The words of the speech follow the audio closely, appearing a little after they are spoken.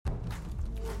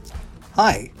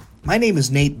Hi, my name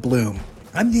is Nate Bloom.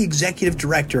 I'm the Executive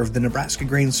Director of the Nebraska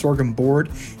Grain Sorghum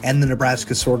Board and the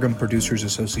Nebraska Sorghum Producers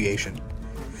Association.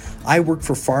 I work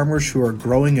for farmers who are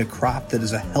growing a crop that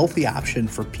is a healthy option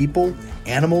for people,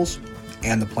 animals,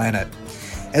 and the planet.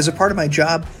 As a part of my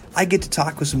job, I get to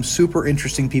talk with some super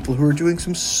interesting people who are doing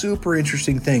some super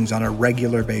interesting things on a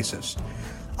regular basis.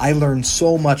 I learn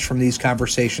so much from these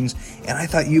conversations, and I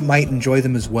thought you might enjoy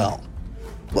them as well.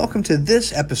 Welcome to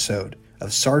this episode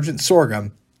of Sergeant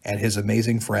Sorghum and his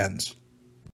amazing friends.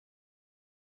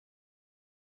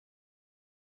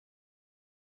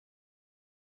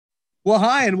 Well,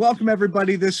 hi, and welcome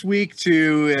everybody this week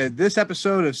to this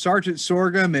episode of Sergeant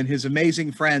Sorghum and his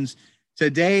amazing friends.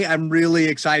 Today, I'm really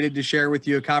excited to share with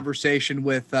you a conversation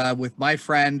with my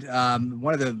friend,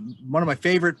 one of my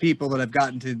favorite people that I've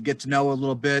gotten to get to know a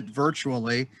little bit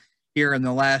virtually here in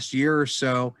the last year or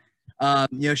so.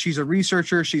 She's a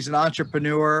researcher, she's an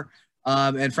entrepreneur,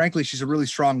 and frankly, she's a really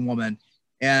strong woman.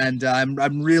 And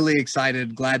I'm really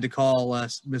excited, glad to call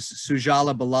Miss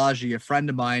Sujala Balaji a friend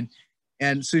of mine.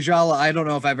 And Sujala, I don't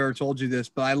know if I've ever told you this,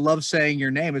 but I love saying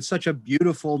your name. It's such a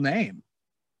beautiful name.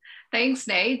 Thanks,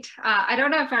 Nate. I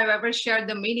don't know if I've ever shared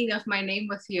the meaning of my name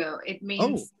with you. It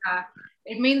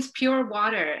means pure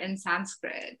water in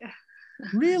Sanskrit.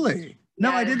 Really? No,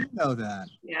 Yes. I didn't know that.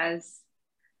 Yes.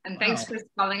 And thanks for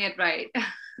spelling it right.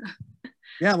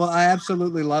 Yeah, well, I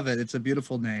absolutely love it. It's a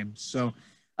beautiful name. So,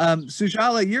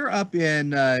 Sujala, you're up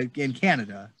in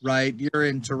Canada, right? You're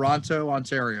in Toronto,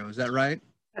 Ontario. Is that right?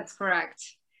 That's correct.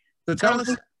 So tell us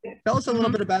a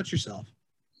little bit about yourself.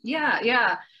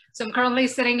 Yeah. So I'm currently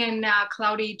sitting in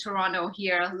cloudy Toronto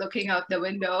here, looking out the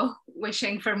window,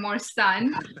 wishing for more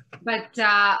sun. But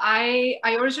I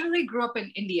originally grew up in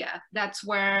India. That's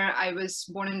where I was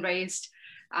born and raised.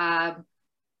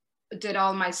 Did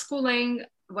all my schooling,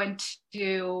 went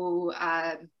to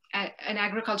an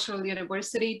agricultural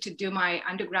university to do my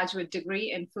undergraduate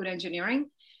degree in food engineering,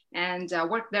 and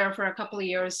worked there for a couple of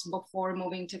years before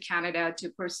moving to Canada to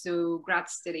pursue grad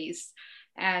studies.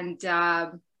 And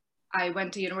I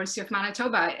went to University of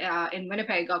Manitoba in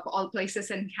Winnipeg, of all places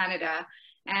in Canada.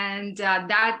 And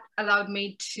that allowed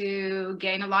me to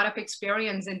gain a lot of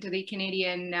experience into the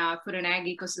Canadian food and ag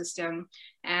ecosystem,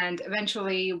 and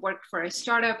eventually worked for a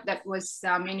startup that was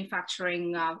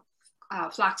manufacturing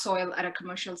flax oil at a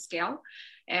commercial scale.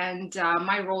 And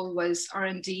my role was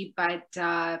R&D,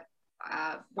 but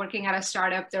working at a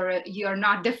startup, you're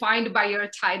not defined by your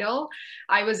title.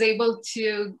 I was able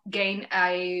to gain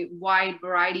a wide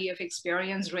variety of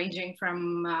experience, ranging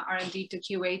from R&D to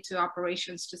QA to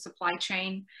operations to supply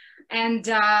chain, and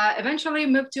eventually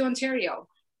moved to Ontario.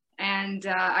 And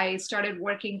I started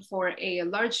working for a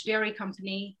large dairy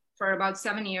company for about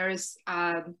 7 years.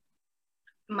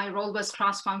 My role was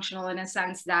cross-functional in a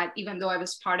sense that even though I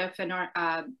was part of an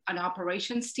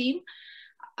operations team,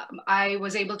 I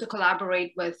was able to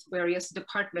collaborate with various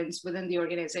departments within the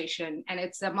organization, and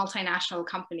it's a multinational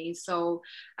company. So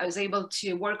I was able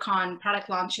to work on product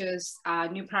launches,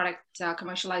 new product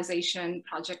commercialization,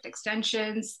 project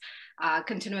extensions,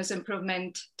 continuous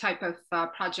improvement type of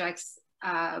projects,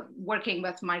 working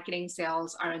with marketing,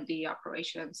 sales, R&D,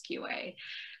 operations, QA.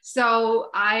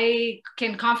 So I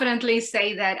can confidently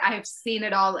say that I have seen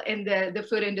it all in the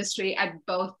food industry at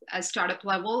both a startup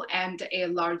level and a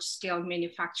large scale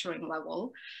manufacturing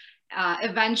level.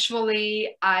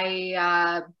 Eventually,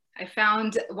 I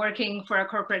found working for a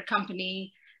corporate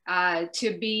company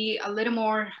to be a little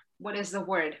more, what is the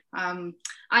word?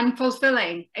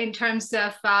 Unfulfilling in terms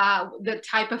of the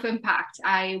type of impact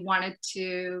I wanted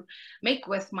to make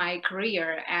with my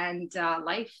career and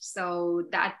life. So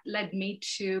that led me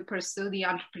to pursue the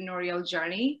entrepreneurial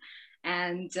journey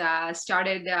and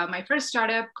started my first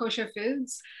startup, Kosher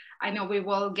Foods. I know we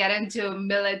will get into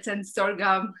millets and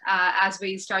sorghum as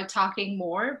we start talking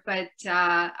more, but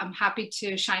I'm happy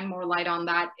to shine more light on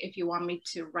that if you want me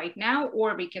to right now,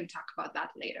 or we can talk about that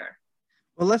later.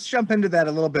 Well, let's jump into that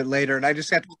a little bit later. And I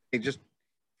just have to say, just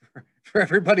for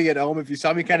everybody at home, if you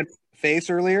saw me kind of face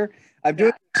earlier, I'm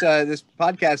doing this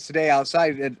podcast today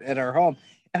outside at our home,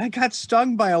 and I got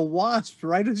stung by a wasp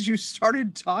right as you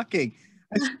started talking.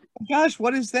 I said, oh, gosh,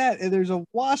 what is that? And there's a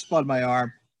wasp on my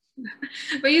arm.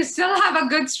 But you still have a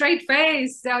good straight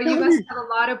face, so you must have a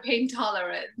lot of pain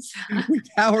tolerance. We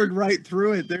powered right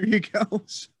through it. There you go.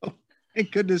 So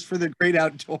thank goodness for the great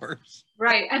outdoors.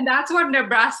 Right. And that's what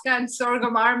Nebraska and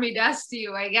Sorghum Army does to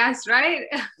you, I guess, right?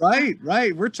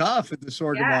 Right. We're tough at the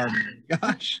Sorghum Army.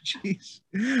 Gosh, jeez.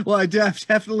 Well, I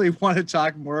definitely want to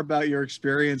talk more about your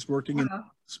experience working in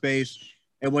space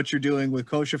and what you're doing with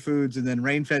Kosher Foods and then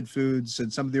Rainfed Foods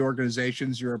and some of the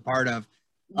organizations you're a part of.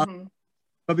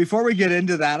 But before we get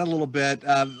into that a little bit,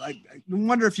 I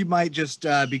wonder if you might just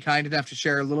be kind enough to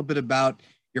share a little bit about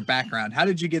your background. How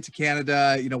did you get to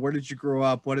Canada? Where did you grow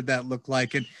up? What did that look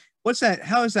like? And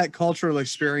how has that cultural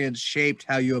experience shaped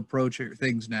how you approach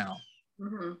things now?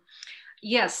 Mm-hmm.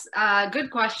 Yes,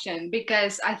 good question,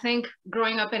 because I think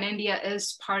growing up in India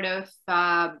is part of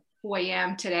who I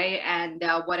am today and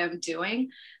what I'm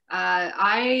doing.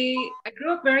 I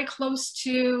grew up very close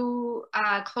to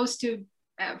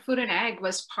food and ag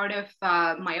was part of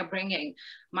my upbringing.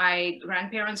 My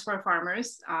grandparents were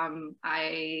farmers.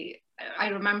 I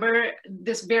remember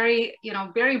this very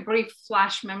brief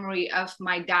flash memory of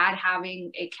my dad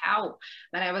having a cow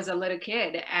when I was a little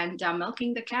kid and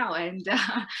milking the cow,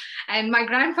 and my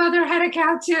grandfather had a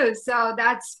cow too. So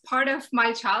that's part of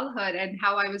my childhood and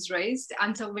how I was raised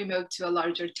until we moved to a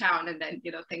larger town, and then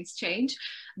things change.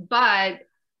 But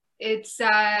it's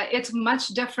much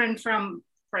different from,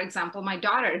 for example, my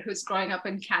daughter who's growing up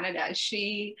in Canada.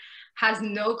 She has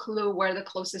no clue where the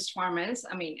closest farm is.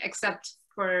 I mean, except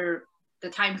for the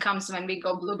time comes when we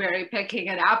go blueberry picking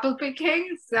and apple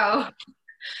picking. So,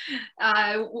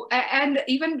 and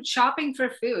even shopping for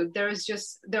food,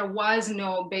 there was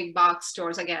no big box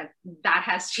stores. Again, that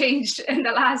has changed in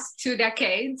the last 2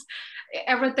 decades.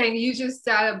 Everything, you just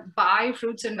buy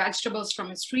fruits and vegetables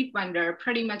from a street vendor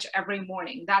pretty much every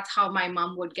morning. That's how my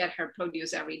mom would get her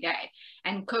produce every day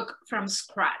and cook from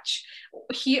scratch.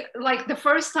 Like the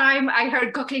first time I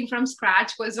heard cooking from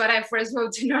scratch was when I first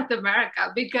moved to North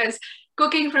America, because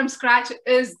cooking from scratch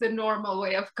is the normal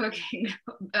way of cooking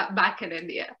back in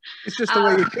India. It's just the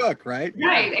way you cook, right?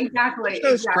 Right, exactly.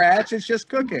 There's no scratch, it's just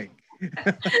cooking.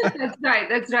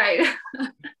 That's right.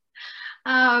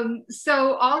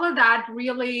 So all of that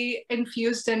really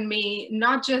infused in me,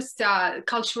 not just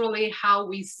culturally how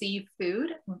we see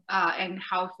food and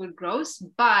how food grows,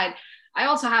 but I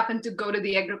also happened to go to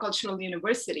the agricultural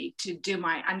university to do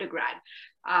my undergrad.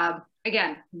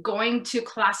 Again, going to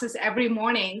classes every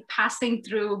morning, passing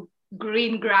through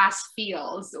green grass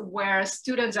fields where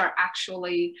students are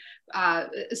actually,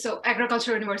 so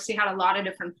agricultural university had a lot of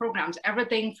different programs,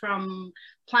 everything from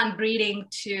plant breeding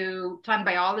to plant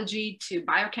biology to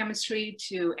biochemistry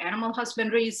to animal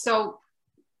husbandry. So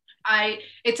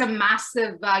it's a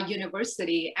massive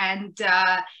university, and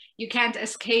you can't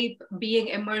escape being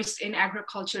immersed in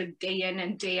agriculture day in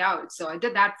and day out. So I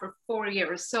did that for 4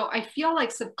 years. So I feel like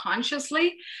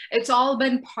subconsciously, it's all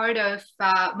been part of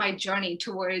my journey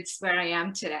towards where I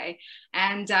am today.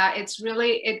 And it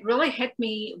really hit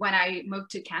me when I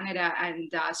moved to Canada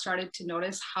and started to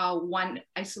notice how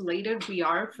isolated we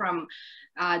are from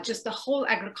just the whole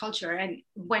agriculture. And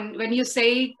when you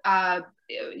say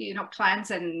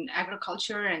plants and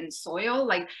agriculture and soil,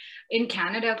 like in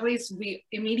Canada at least, we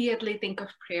immediately think of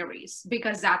prairies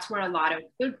because that's where a lot of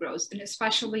food grows, and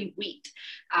especially wheat.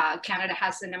 Canada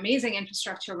has an amazing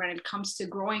infrastructure when it comes to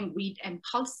growing wheat and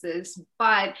pulses,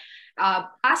 but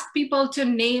ask people to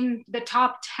name the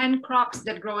top 10 crops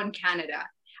that grow in Canada.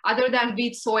 Other than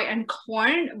wheat, soy, and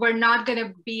corn, we're not going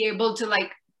to be able to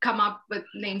come up with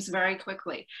names very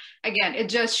quickly. Again, it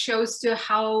just shows to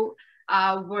how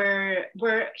we're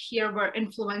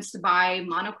influenced by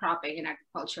monocropping in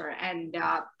agriculture, and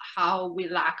how we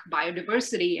lack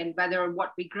biodiversity in whether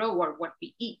what we grow or what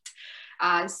we eat.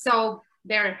 So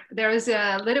there is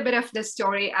a little bit of the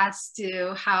story as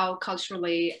to how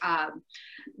culturally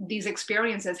these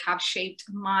experiences have shaped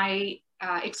my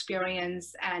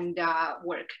experience and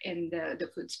work in the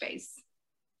food space.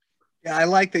 Yeah, I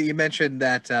like that you mentioned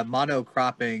that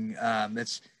monocropping.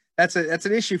 That's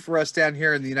an issue for us down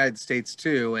here in the United States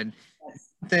too. And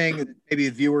thing that maybe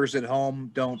viewers at home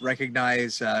don't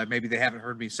recognize, maybe they haven't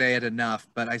heard me say it enough,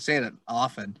 but I say it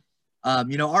often.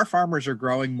 Our farmers are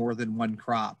growing more than one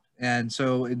crop, and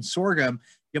so in sorghum,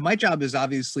 my job is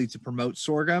obviously to promote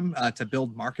sorghum, to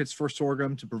build markets for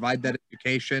sorghum, to provide that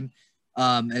education,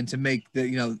 and to make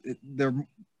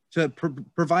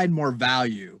provide more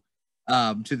value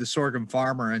to the sorghum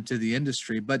farmer and to the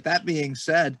industry. But that being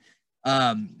said,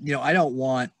 I don't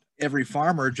want every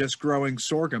farmer just growing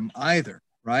sorghum either,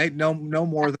 right? No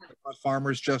more than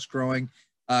farmers just growing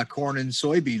corn and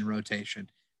soybean rotation,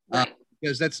 right.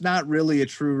 Because that's not really a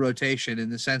true rotation in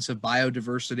the sense of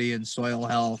biodiversity and soil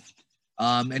health,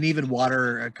 and even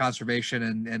water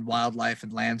conservation and wildlife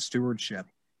and land stewardship.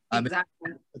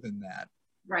 Exactly. Than that.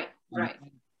 Right.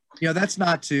 That's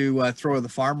not to throw the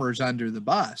farmers under the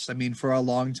bus. I mean, for a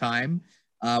long time,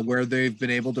 where they've been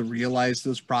able to realize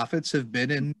those profits have been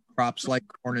in crops like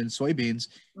corn and soybeans.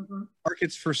 Mm-hmm.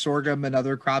 Markets for sorghum and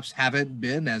other crops haven't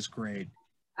been as great.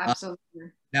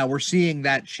 Absolutely. Now we're seeing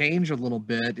that change a little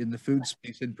bit in the food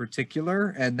space in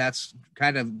particular, and that's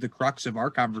kind of the crux of our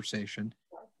conversation.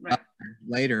 Right.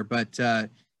 later. But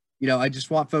you know, I just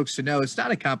want folks to know it's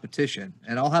not a competition.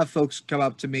 And I'll have folks come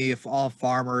up to me, if all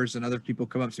farmers and other people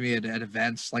come up to me at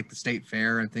events like the state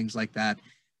fair and things like that,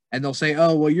 and they'll say,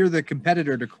 "Oh, well, you're the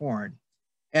competitor to corn,"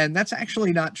 and that's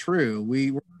actually not true.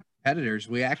 We're competitors.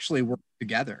 We actually work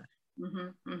together.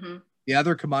 The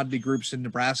other commodity groups in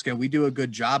Nebraska, we do a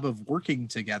good job of working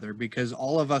together because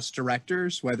all of us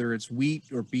directors, whether it's wheat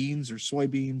or beans or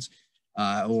soybeans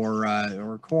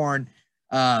or corn,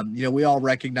 you know, we all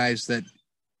recognize that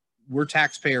we're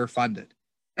taxpayer funded.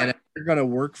 And if we're going to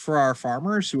work for our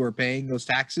farmers who are paying those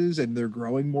taxes and they're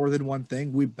growing more than one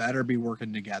thing, we better be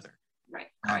working together.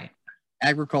 Right.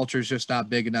 Agriculture is just not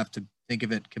big enough to think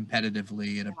of it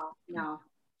competitively.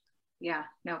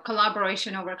 No,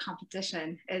 collaboration over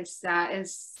competition is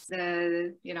the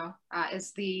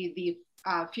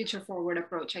future forward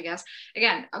approach, I guess.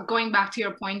 Again, going back to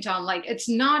your point on, like, it's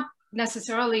not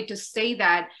necessarily to say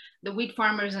that the wheat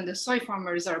farmers and the soy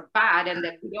farmers are bad and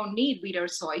that we don't need wheat or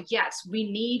soy. Yes,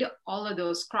 we need all of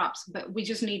those crops, but we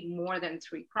just need more than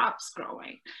 3 crops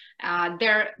growing.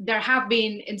 There have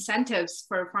been incentives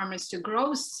for farmers to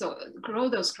grow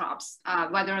those crops,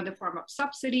 whether in the form of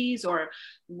subsidies or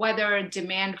whether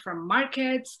demand from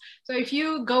markets. So if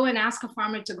you go and ask a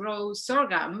farmer to grow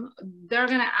sorghum, they're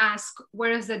going to ask,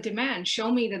 where is the demand?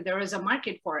 Show me that there is a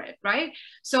market for it, right?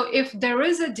 So if there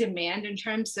is a demand in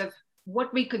terms of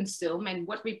what we consume and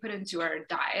what we put into our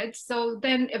diets, so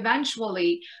then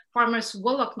eventually farmers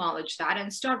will acknowledge that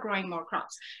and start growing more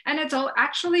crops. And it's all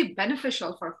actually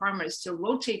beneficial for farmers to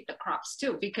rotate the crops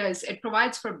too, because it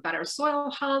provides for better soil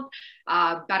health,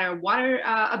 better water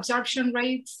absorption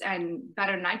rates, and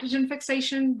better nitrogen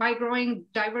fixation by growing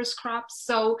diverse crops.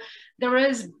 So there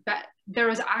is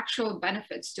actual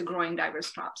benefits to growing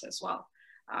diverse crops as well.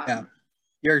 Yeah.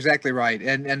 You're exactly right.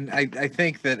 And I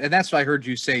think that, and that's what I heard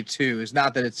you say too, is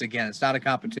not that it's not a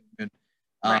competition.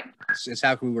 Right. It's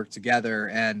how can we work together.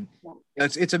 And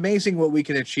it's amazing what we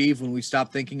can achieve when we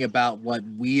stop thinking about what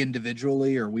we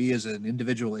individually or we as an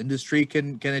individual industry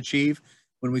can achieve.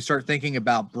 When we start thinking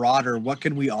about broader, what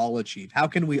can we all achieve? How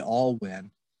can we all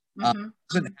win? It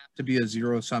doesn't have to be a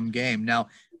zero-sum game. Now,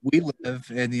 we live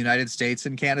in the United States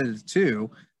and Canada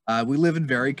too. We live in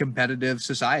very competitive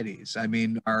societies. I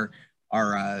mean, our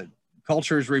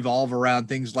cultures revolve around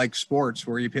things like sports,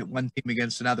 where you pit one team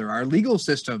against another. Our legal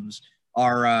systems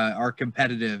are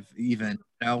competitive, even,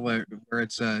 you know, where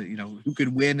it's you know, who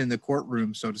could win in the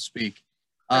courtroom, so to speak.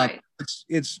 Right.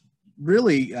 It's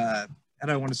really I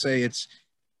don't want to say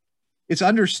it's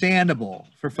understandable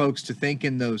for folks to think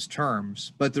in those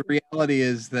terms, but the reality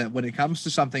is that when it comes to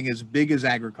something as big as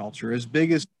agriculture, as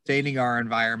big as sustaining our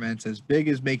environment, as big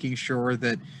as making sure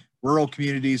that rural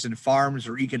communities and farms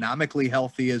are economically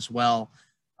healthy as well,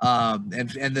 and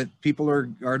that people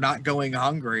are not going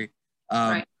hungry.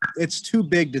 Right. It's too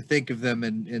big to think of them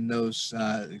in those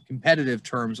competitive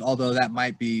terms, although that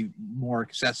might be more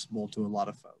accessible to a lot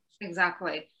of folks.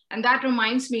 Exactly. And that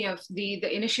reminds me of the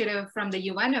initiative from the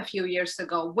UN a few years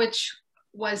ago, which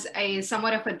was a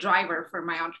somewhat of a driver for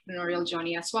my entrepreneurial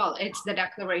journey as well. It's the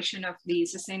declaration of the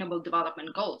Sustainable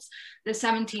Development Goals, the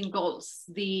 17 goals,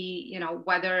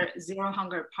 whether zero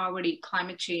hunger, poverty,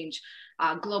 climate change,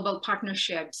 global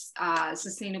partnerships,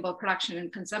 sustainable production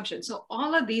and consumption. So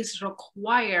all of these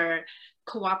require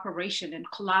cooperation and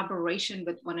collaboration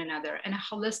with one another, and a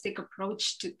holistic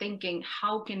approach to thinking,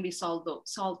 how can we solve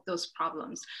those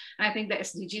problems? And I think the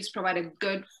SDGs provide a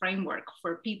good framework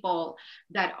for people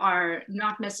that are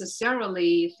not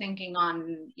necessarily thinking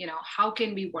on, how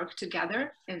can we work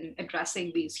together in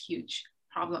addressing these huge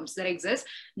problems that exist,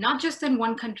 not just in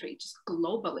one country, just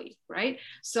globally, right?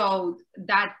 So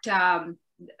that,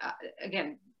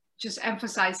 again, just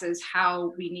emphasizes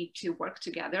how we need to work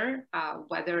together,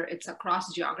 whether it's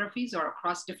across geographies or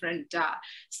across different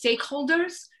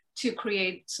stakeholders, to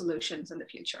create solutions in the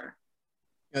future.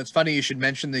 It's funny you should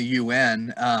mention the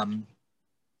UN.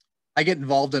 I get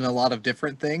involved in a lot of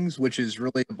different things, which is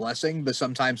really a blessing, but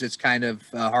sometimes it's kind of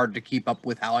hard to keep up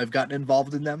with how I've gotten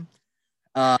involved in them.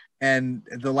 And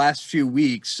the last few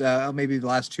weeks, maybe the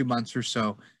last 2 months or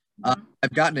so,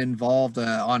 I've gotten involved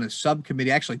on a subcommittee,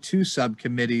 actually 2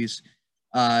 subcommittees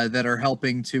that are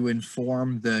helping to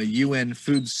inform the UN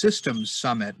Food Systems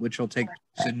Summit, which will take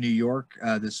place in New York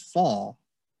this fall.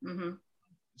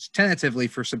 It's tentatively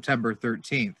for September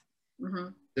 13th.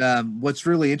 What's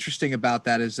really interesting about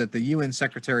that is that the UN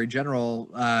Secretary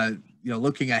General,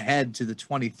 looking ahead to the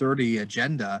 2030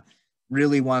 agenda,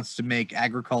 really wants to make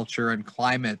agriculture and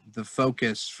climate the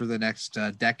focus for the next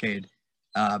decade.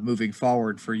 Moving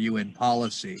forward for UN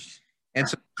policy. And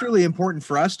so it's really important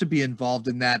for us to be involved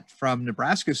in that from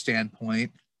Nebraska's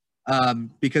standpoint,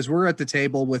 because we're at the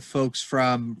table with folks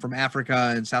from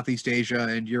Africa and Southeast Asia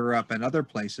and Europe and other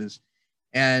places,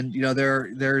 and you know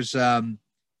there's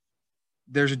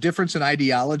a difference in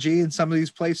ideology in some of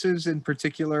these places, in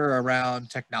particular around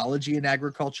technology and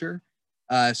agriculture.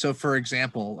 So, for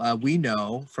example, we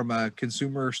know from a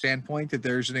consumer standpoint that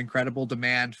there's an incredible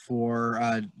demand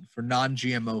for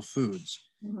non-GMO foods.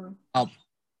 Mm-hmm.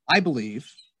 I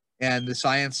believe, and the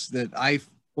science that I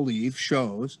believe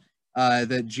shows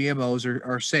that GMOs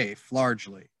are safe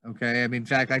largely. Okay, I mean, in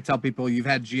fact, I tell people you've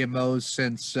had GMOs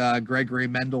since Gregory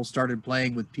Mendel started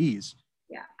playing with peas.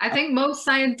 Yeah, I think most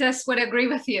scientists would agree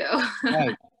with you.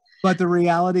 Right. But the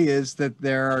reality is that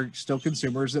there are still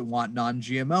consumers that want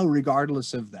non-GMO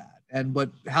regardless of that. And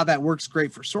how that works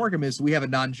great for sorghum is we have a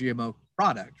non-GMO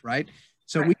product, right?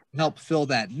 So we can help fill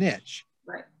that niche.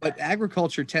 Right. What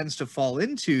agriculture tends to fall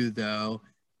into, though,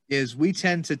 is we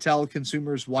tend to tell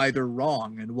consumers why they're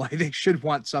wrong and why they should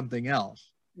want something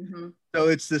else. Mm-hmm. So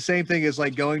it's the same thing as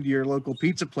like going to your local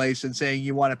pizza place and saying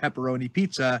you want a pepperoni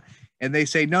pizza, and they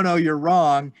say, no, you're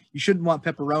wrong. You shouldn't want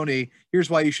pepperoni. Here's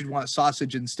why you should want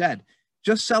sausage instead.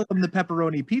 Just sell them the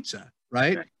pepperoni pizza,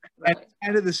 right? Right. And it's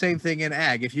kind of the same thing in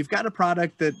ag. If you've got a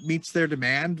product that meets their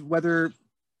demand, whether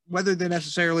they're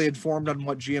necessarily informed on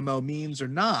what GMO means or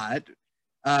not,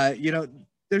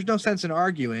 there's no sense in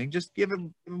arguing. Just give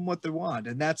them what they want.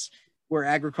 And that's where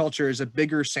agriculture is a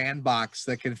bigger sandbox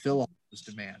that can fill all those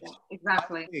demands. Yeah,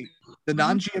 exactly. The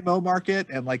non-GMO market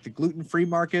and like the gluten-free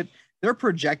market, they're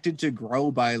projected to grow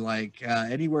by like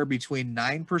anywhere between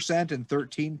 9% and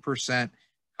 13%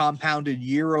 compounded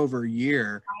year over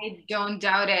year. I don't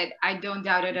doubt it. I don't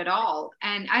doubt it at all.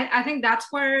 And I think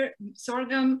that's where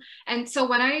sorghum, and so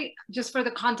just for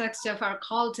the context of our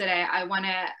call today, I want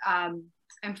to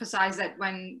emphasize that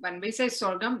when we say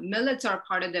sorghum, millets are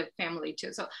part of the family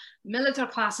too. So millets are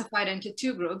classified into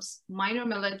two groups, minor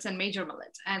millets and major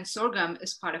millets. And sorghum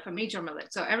is part of a major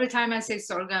millet. So every time I say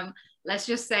sorghum, let's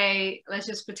just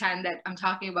pretend that I'm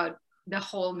talking about the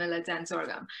whole millet and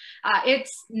sorghum.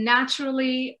 It's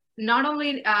naturally, not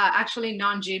only actually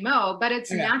non-GMO, but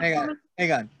it's naturally.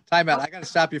 Hang on. Time out. I got to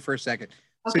stop you for a second.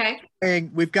 Okay. So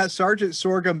we've got Sergeant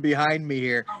Sorghum behind me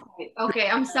here. Okay.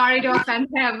 I'm sorry to offend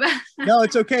him. No,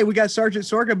 it's okay. We got Sergeant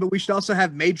Sorghum, but we should also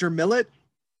have Major Millet.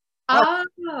 Oh,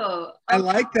 okay. I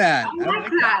like that.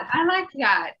 I like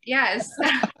that. Yes.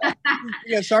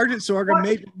 Yeah, Sergeant Sorghum,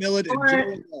 Major Millet, and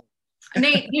Jill.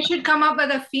 Nate, you should come up with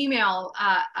a female,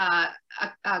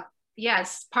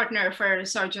 partner for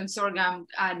Sergeant Sorghum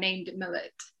named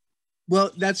Millet.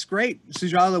 Well, that's great,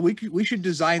 Sujala. We should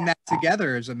design that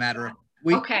together. As a matter of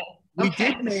we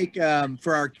did make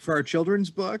for our children's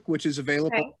book, which is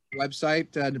available on the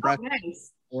website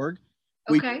Nebraska.org.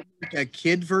 We did make a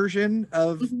kid version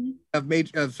of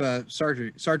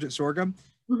Sergeant Sorghum.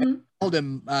 Mm-hmm. Called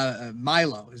him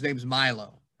Milo. His name's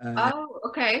Milo. So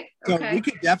we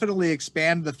could definitely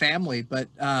expand the family, but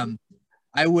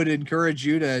I would encourage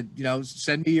you to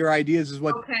send me your ideas as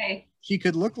what she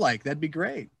could look like. That'd be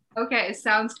great. Okay,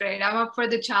 sounds great. I'm up for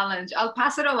the challenge. I'll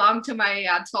pass it along to my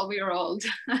 12-year-old.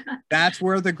 That's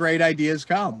where the great ideas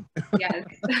come. Yes.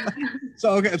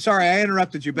 So, okay, I'm sorry, I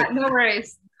interrupted you, but no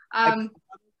worries.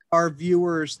 Our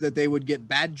viewers that they would get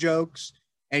bad jokes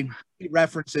and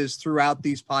references throughout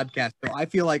these podcasts. So I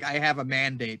feel like I have a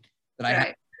mandate that I have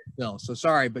to fulfill. So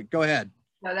sorry, but go ahead.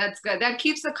 No, that's good. That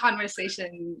keeps the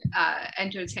conversation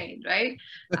entertained, right?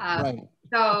 Right.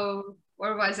 So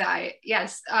where was I?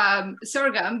 Yes,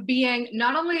 sorghum being,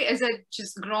 not only is it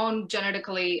just grown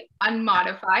genetically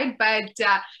unmodified, but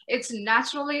it's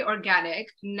naturally organic,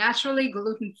 naturally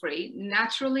gluten-free,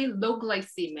 naturally low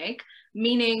glycemic,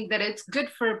 meaning that it's good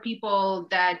for people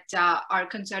that are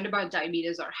concerned about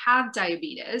diabetes or have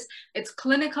diabetes. It's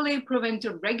clinically proven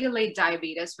to regulate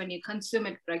diabetes when you consume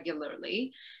it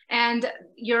regularly. And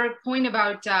your point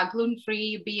about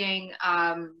gluten-free being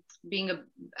a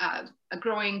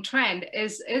growing trend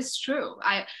is true.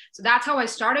 So that's how I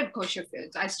started Kosher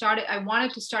Foods. I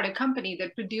wanted to start a company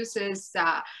that produces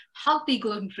healthy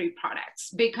gluten-free products,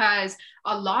 because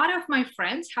a lot of my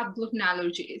friends have gluten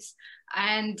allergies,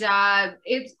 and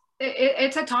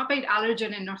it's a top 8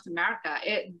 allergen in North America.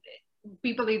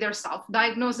 People either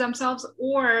self-diagnose themselves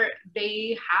or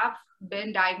they have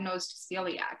been diagnosed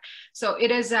celiac. So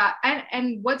it is,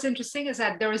 and what's interesting is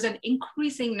that there is an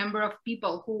increasing number of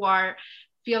people who are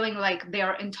feeling like they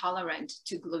are intolerant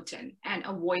to gluten and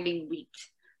avoiding wheat.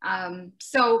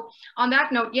 So on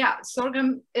that note,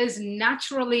 sorghum is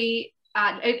naturally,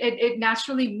 it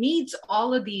naturally meets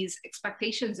all of these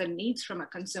expectations and needs from a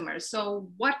consumer. So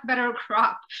what better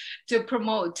crop to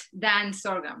promote than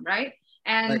sorghum, right?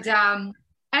 And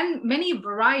and many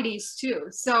varieties too.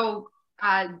 So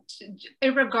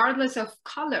regardless of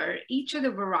color, each of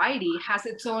the variety has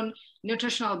its own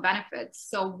nutritional benefits.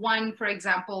 So one, for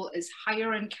example, is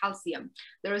higher in calcium.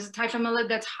 There is a type of millet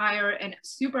that's higher and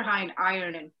super high in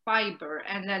iron and fiber.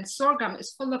 And then sorghum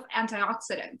is full of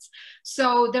antioxidants.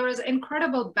 So there is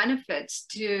incredible benefits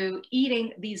to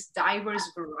eating these diverse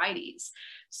varieties.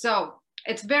 So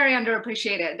it's very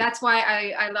underappreciated. That's why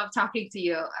I love talking to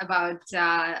you about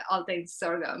all things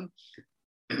sorghum.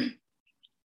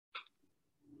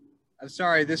 I'm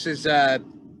sorry, this is a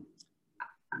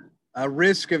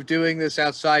risk of doing this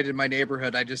outside in my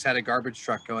neighborhood. I just had a garbage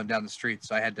truck going down the street,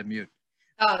 so I had to mute.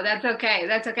 Oh, that's okay.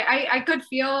 That's okay. I could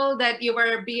feel that you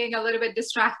were being a little bit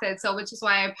distracted, so which is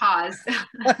why I paused.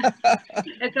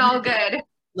 It's all good.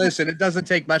 Listen, it doesn't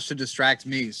take much to distract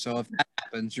me. So if that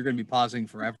happens, you're going to be pausing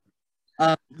forever.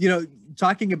 You know,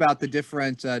 talking about the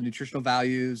different nutritional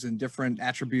values and different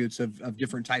attributes of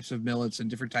different types of millets and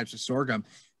different types of sorghum.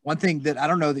 One thing that I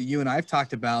don't know that you and I've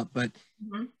talked about, but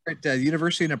at the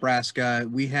University of Nebraska,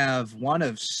 we have one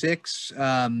of 6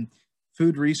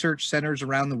 food research centers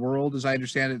around the world. As I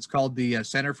understand it, it's called the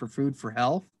Center for Food for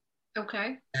Health.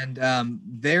 Okay. And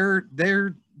their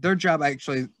job,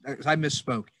 actually, I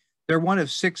misspoke. They're one of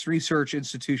 6 research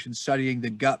institutions studying the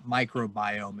gut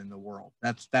microbiome in the world.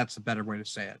 That's a better way to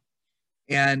say it.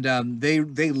 And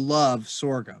they love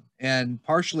sorghum, and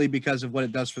partially because of what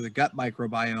it does for the gut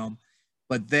microbiome.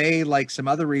 But they, like some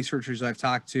other researchers I've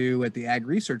talked to at the Ag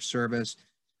Research Service,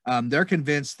 they're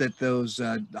convinced that those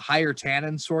higher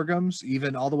tannin sorghums,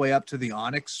 even all the way up to the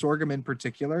onyx sorghum in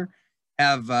particular,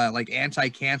 have like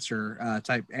anti-cancer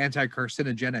type,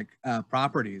 anti-carcinogenic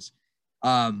properties.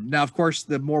 Now, of course,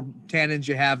 the more tannins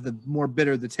you have, the more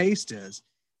bitter the taste is.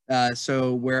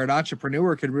 So where an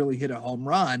entrepreneur can really hit a home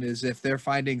run is if they're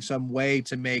finding some way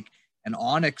to make an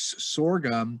onyx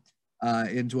sorghum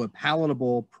into a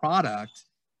palatable product.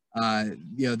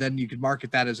 You know, then you could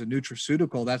market that as a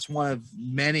nutraceutical. That's one of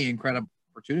many incredible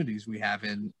opportunities we have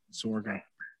in sorghum.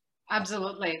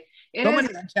 Absolutely. So many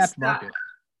untapped markets.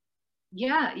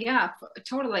 Yeah,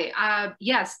 totally.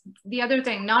 Yes, the other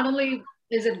thing, not only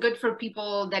is it good for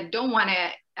people that don't want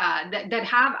to, that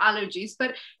have allergies,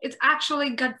 but it's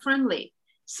actually gut friendly.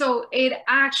 So it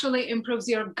actually improves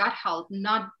your gut health.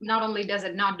 Not only does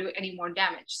it not do any more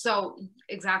damage. So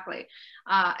exactly.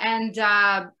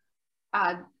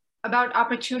 About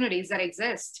opportunities that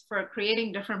exist for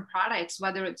creating different products,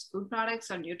 whether it's food products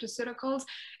or nutraceuticals,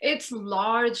 it's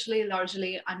largely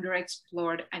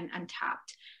underexplored and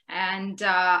untapped. And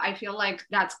I feel like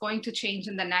that's going to change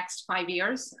in the next 5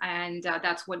 years. And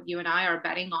that's what you and I are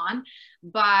betting on.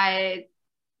 But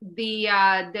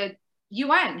the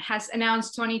UN has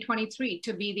announced 2023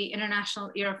 to be the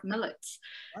International Year of Millets,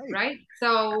 right?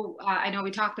 So I know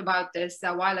we talked about this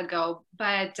a while ago,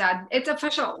 but it's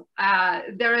official.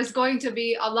 There is going to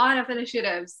be a lot of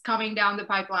initiatives coming down the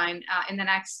pipeline in the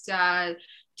next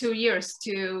 2 years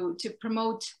to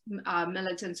promote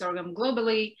millets and sorghum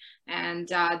globally. And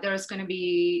there's going to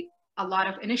be a lot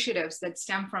of initiatives that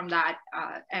stem from that.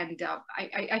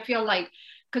 I feel like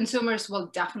consumers will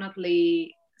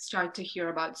definitely start to hear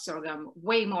about sorghum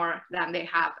way more than they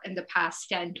have in the past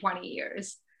 10, 20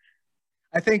 years.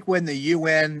 I think when the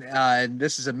UN, and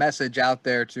this is a message out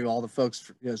there to all the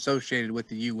folks associated with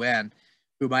the UN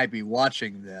who might be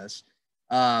watching this,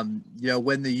 you know,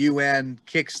 when the UN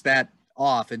kicks that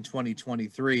off in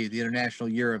 2023, the International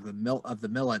Year of the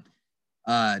Millet,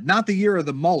 not the Year of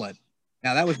the Mullet.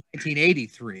 Now that was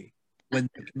 1983 when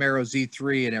the Camaro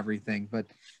Z3 and everything, but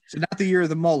so not the Year of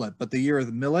the Mullet, but the Year of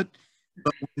the Millet.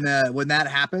 But when that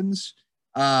happens,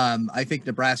 I think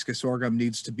Nebraska sorghum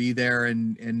needs to be there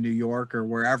in New York or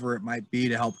wherever it might be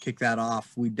to help kick that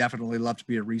off. We definitely love to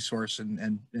be a resource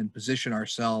and position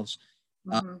ourselves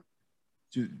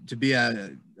to be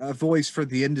a voice for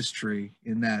the industry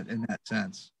in that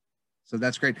sense. So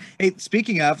that's great. Hey,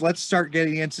 speaking of, let's start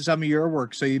getting into some of your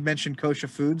work. So you mentioned Kosher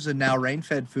Foods and now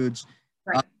Rainfed Foods.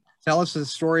 Right. Tell us the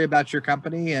story about your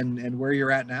company and where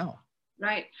you're at now.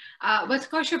 Right.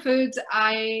 With Kosher Foods,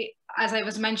 as I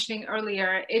was mentioning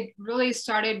earlier, it really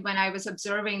started when I was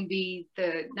observing the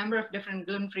number of different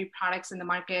gluten-free products in the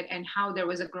market and how there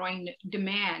was a growing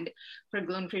demand for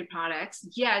gluten-free products.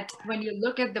 Yet, when you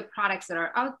look at the products that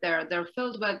are out there, they're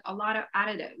filled with a lot of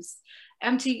additives,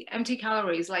 empty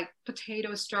calories like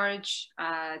potato starch,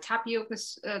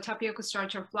 tapioca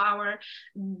starch or flour.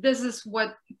 This is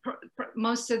what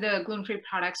most of the gluten-free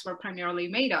products were primarily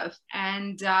made of.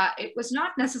 And it was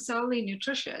not necessarily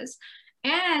nutritious.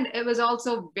 And it was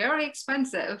also very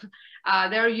expensive.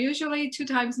 They're usually 2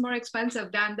 times more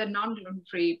expensive than the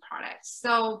non-gluten-free products.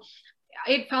 So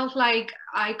it felt like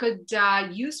I could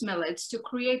use millets to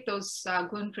create those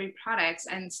gluten-free products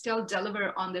and still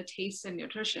deliver on the taste and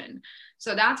nutrition.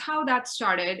 So that's how that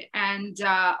started. And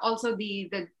also the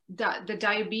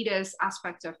diabetes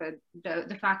aspect of it,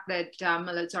 the fact that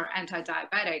millets are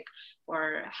anti-diabetic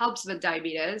or helps with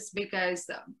diabetes, because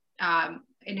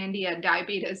in India,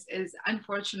 diabetes is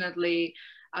unfortunately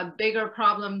a bigger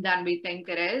problem than we think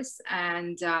it is.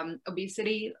 And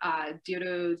obesity, due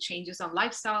to changes on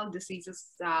lifestyle, diseases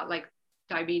like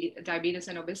diabetes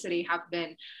and obesity have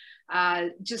been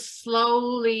just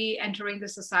slowly entering the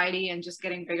society and just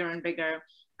getting bigger and bigger.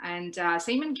 And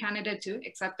same in Canada too,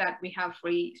 except that we have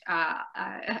free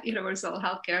universal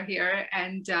healthcare here,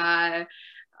 and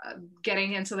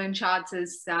getting insulin shots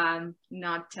is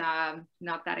not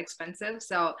that expensive.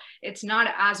 So it's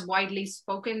not as widely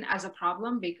spoken as a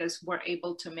problem because we're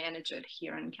able to manage it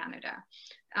here in Canada.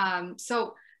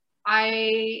 So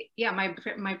my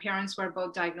parents were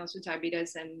both diagnosed with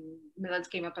diabetes, and millets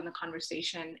came up in the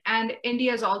conversation. And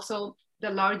India is also the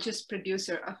largest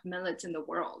producer of millets in the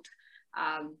world.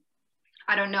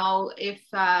 I don't know if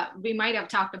we might have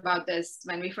talked about this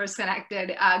when we first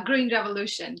connected. Green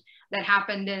Revolution that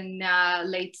happened in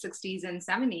late 60s and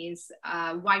 70s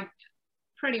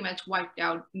pretty much wiped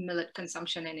out millet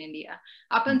consumption in India.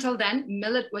 Up until then,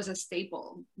 millet was a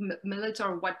staple. Millets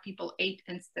are what people ate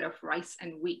instead of rice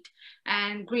and wheat.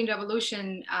 And Green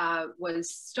Revolution was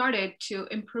started to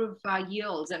improve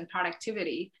yields and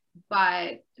productivity.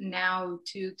 But now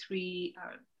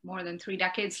more than 3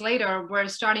 decades later, we're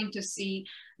starting to see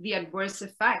the adverse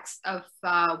effects of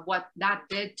what that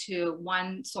did to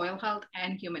soil health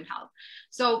and human health.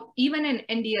 So even in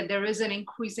India, there is an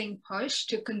increasing push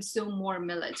to consume more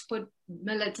millets, put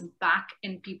millets back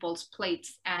in people's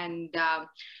plates, and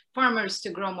farmers to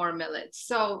grow more millets.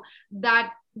 So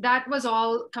that was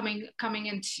all coming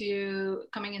into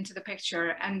the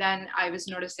picture. And then I was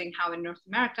noticing how in North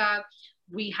America,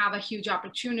 we have a huge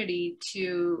opportunity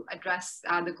to address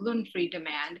the gluten-free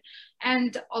demand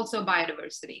and also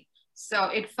biodiversity. So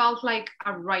it felt like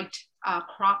a right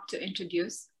crop to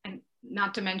introduce, and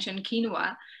not to mention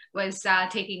quinoa was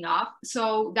taking off.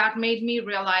 So that made me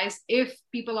realize if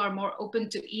people are more open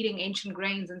to eating ancient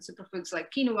grains and superfoods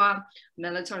like quinoa,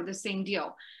 millets are the same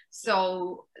deal.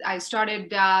 So I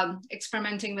started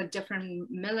experimenting with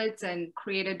different millets and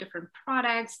created different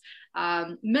products.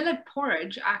 Millet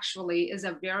porridge actually is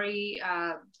a very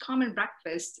common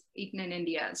breakfast eaten in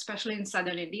India, especially in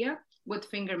southern India with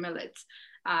finger millets.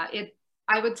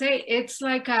 I would say it's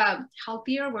like a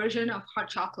healthier version of hot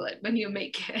chocolate when you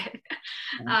make it.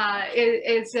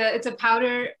 It's a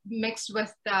powder mixed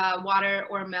with water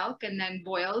or milk and then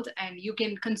boiled, and you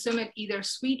can consume it either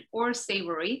sweet or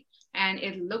savory. And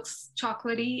it looks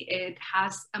chocolatey. It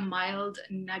has a mild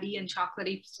nutty and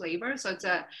chocolatey flavor. So it's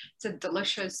a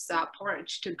delicious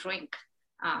porridge to drink.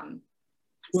 And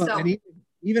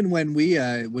even when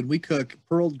we cook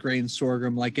pearled grain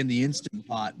sorghum, like in the Instant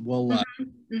Pot, we'll a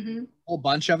whole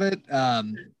bunch of it.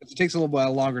 It takes a little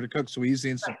while longer to cook, so we use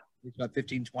the Instant Pot. It's about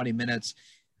 15-20 minutes,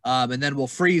 and then we'll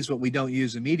freeze what we don't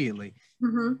use immediately.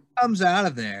 It comes out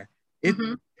of there, it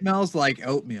smells like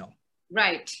oatmeal.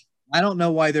 Right. I don't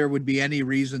know why there would be any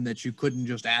reason that you couldn't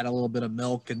just add a little bit of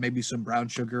milk and maybe some brown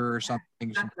sugar or something.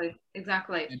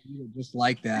 Exactly. And just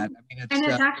like that. I mean,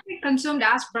 it's actually consumed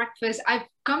as breakfast. I've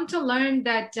come to learn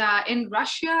that in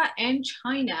Russia and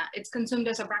China, it's consumed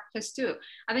as a breakfast too.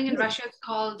 I think in Russia it's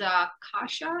called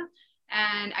kasha,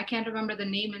 and I can't remember the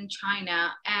name in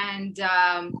China. And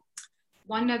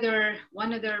one other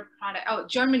product. Oh,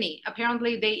 Germany.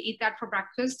 Apparently, they eat that for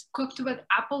breakfast, cooked with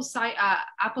apple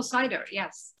cider.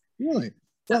 Yes. Really?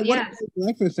 Well, yes.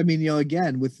 Breakfast, I mean,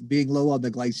 again, with being low on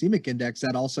the glycemic index,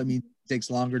 that also means it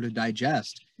takes longer to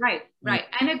digest. Right.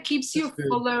 And it keeps you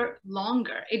fuller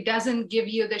longer. It doesn't give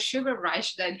you the sugar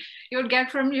rush that you'll get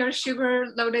from your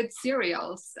sugar-loaded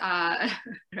cereals,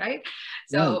 right?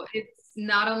 So it's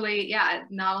not only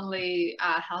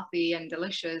healthy and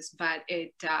delicious, but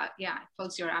it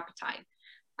fills your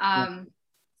appetite.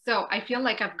 So I feel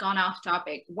like I've gone off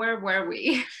topic. Where were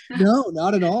we? No,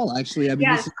 not at all, actually. I mean,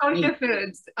 yes, kosher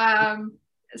foods.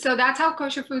 So that's how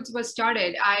kosher foods was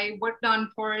started. I worked on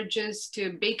porridges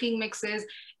to baking mixes.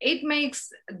 It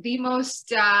makes the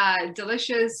most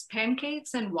delicious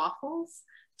pancakes and waffles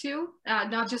too,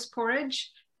 not just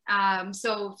porridge.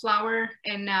 So flour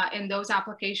in those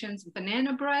applications,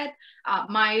 banana bread.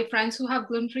 My friends who have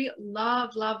gluten-free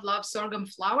love sorghum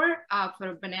flour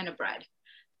for banana bread.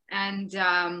 And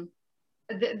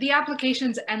the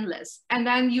application's endless. And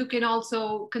then you can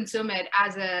also consume it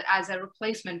as a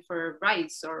replacement for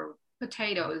rice or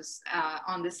potatoes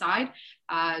on the side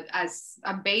as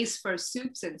a base for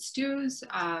soups and stews.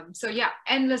 So yeah,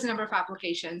 endless number of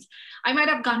applications. I might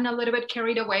have gotten a little bit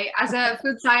carried away as a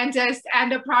food scientist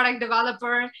and a product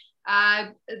developer.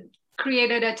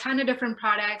 Created a ton of different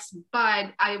products,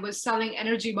 but I was selling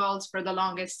energy balls for the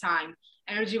longest time.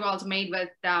 Energy balls made with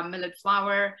millet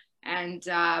flour and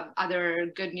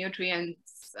other good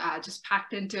nutrients just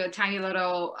packed into a tiny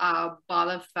little ball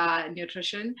of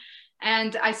nutrition.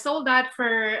 And I sold that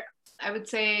for, I would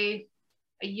say,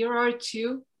 a year or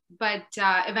two, but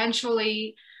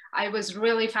eventually I was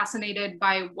really fascinated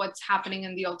by what's happening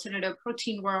in the alternative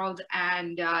protein world.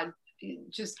 And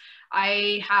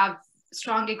I have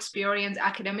strong experience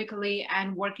academically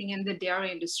and working in the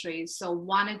dairy industry. So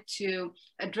wanted to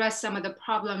address some of the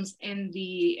problems in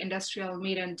the industrial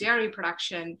meat and dairy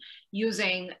production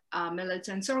using millets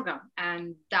and sorghum.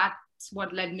 And that's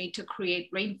what led me to create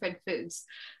Rainfed Foods.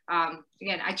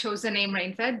 Again, I chose the name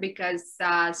Rainfed because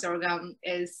sorghum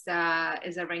is a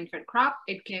rainfed crop.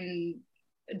 It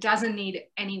doesn't need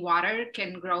any water,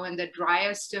 can grow in the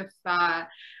driest of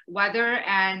weather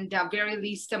and very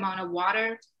least amount of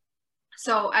water.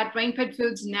 So at Rainfed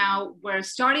Foods now, we're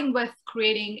starting with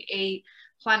creating a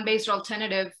plant-based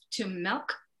alternative to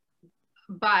milk,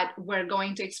 but we're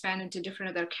going to expand into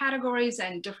different other categories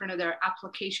and different other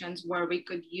applications where we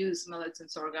could use millets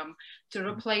and sorghum to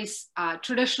replace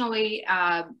traditionally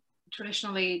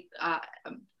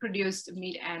produced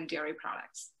meat and dairy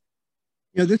products.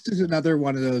 You know, this is another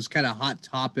one of those kind of hot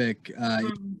topic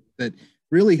that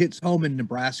really hits home in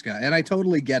Nebraska, and I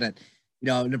totally get it. You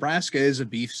know, Nebraska is a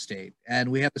beef state, and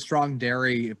we have a strong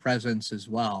dairy presence as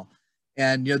well.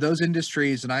 And, you know, those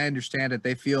industries, and I understand it,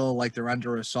 they feel like they're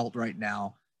under assault right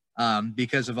now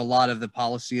because of a lot of the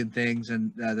policy and things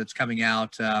and that's coming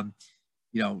out,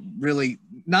 you know, really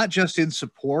not just in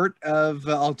support of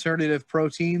alternative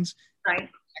proteins, right?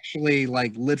 Actually,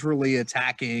 like literally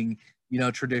attacking, you know,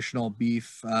 traditional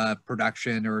beef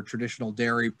production or traditional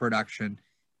dairy production.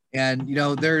 And, you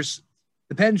know,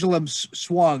 the pendulum's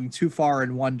swung too far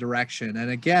in one direction.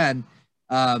 And again,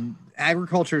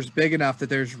 agriculture is big enough that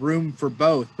there's room for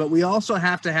both, but we also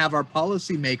have to have our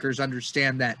policymakers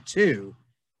understand that too,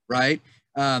 right?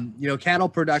 You know, cattle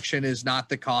production is not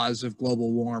the cause of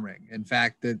global warming. In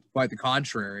fact, quite the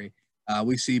contrary.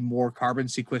 We see more carbon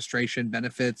sequestration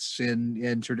benefits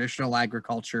in traditional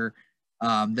agriculture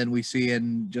than we see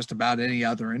in just about any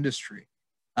other industry.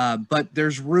 But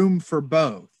there's room for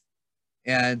both.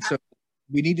 And so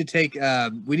we need to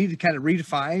kind of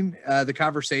redefine the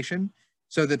conversation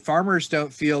so that farmers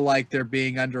don't feel like they're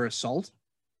being under assault,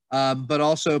 but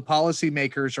also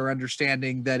policymakers are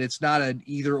understanding that it's not an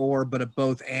either or, but a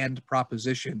both and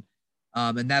proposition.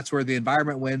 And that's where the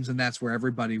environment wins, and that's where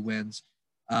everybody wins.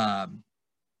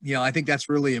 You know, I think that's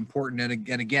really important.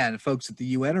 And again, folks at the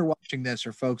UN are watching this,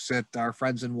 or folks that our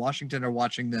friends in Washington are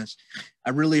watching this.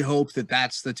 I really hope that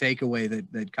that's the takeaway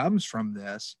that comes from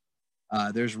this.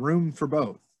 There's room for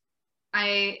both.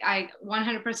 I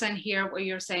 100% hear what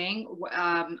you're saying,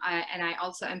 and I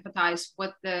also empathize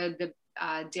with the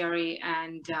dairy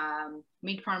and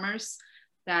meat farmers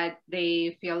that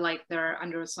they feel like they're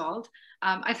under assault.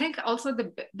 I think also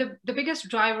the biggest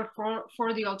driver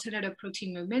for the alternative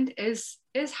protein movement is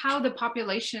how the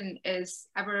population is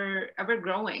ever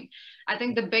growing. I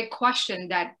think the big question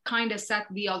that kind of set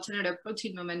the alternative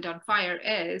protein movement on fire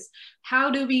is, how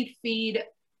do we feed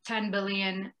 10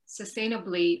 billion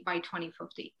sustainably by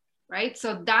 2050, right?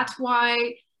 So that's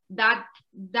why that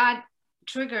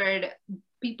triggered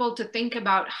people to think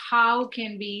about how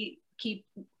can we keep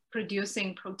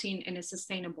producing protein in a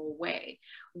sustainable way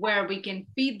where we can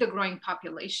feed the growing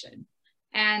population.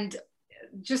 And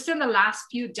just in the last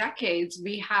few decades,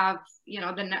 we have, you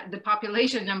know, the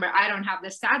population number, I don't have the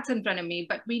stats in front of me,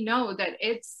 but we know that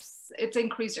it's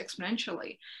increased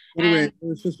exponentially. Anyway,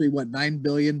 we're supposed to be what, 9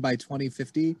 billion by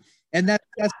 2050, and that's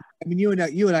I mean, you and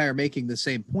I are making the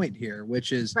same point here,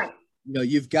 which is, right, you know,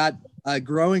 you've got a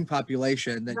growing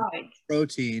population that right, needs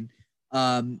protein,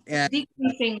 and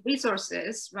decreasing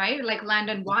resources, right, like land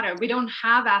and water. We don't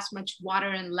have as much water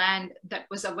and land that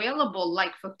was available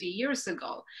like 50 years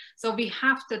ago. So we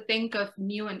have to think of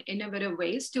new and innovative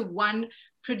ways to, one,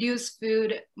 produce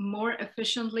food more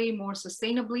efficiently, more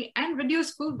sustainably, and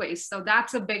reduce food waste. So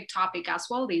that's a big topic as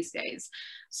well these days.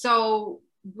 So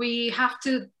we have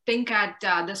to think at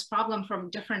this problem from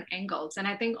different angles. And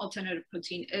I think alternative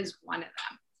protein is one of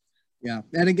them. Yeah.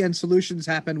 And again, solutions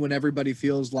happen when everybody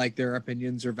feels like their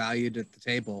opinions are valued at the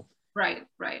table. Right,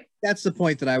 right. That's the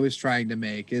point that I was trying to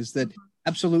make, is that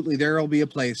absolutely there will be a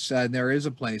place, and there is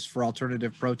a place for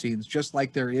alternative proteins, just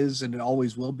like there is and it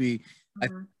always will be I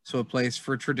think also a place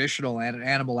for traditional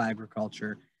animal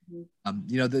agriculture. You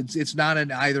know, it's not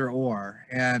an either or.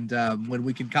 And when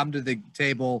we can come to the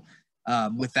table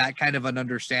with that kind of an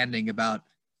understanding about,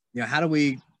 you know, how do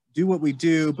we do what we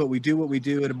do, but we do what we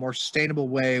do in a more sustainable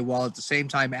way while at the same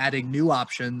time adding new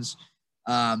options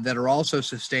that are also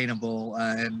sustainable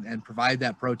and provide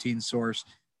that protein source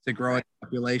to growing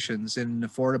populations in an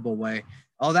affordable way.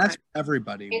 Oh, that's for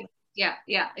everybody.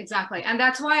 Yeah, exactly. And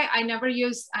that's why I never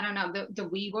use, I don't know, the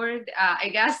we word, I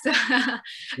guess,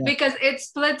 because it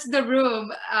splits the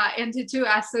room into two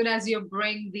as soon as you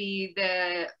bring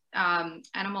the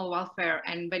animal welfare.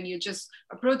 And when you just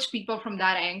approach people from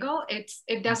that angle,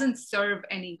 it doesn't serve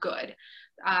any good.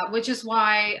 Which is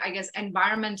why I guess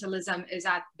environmentalism is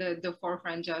at the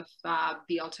forefront of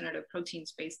the alternative protein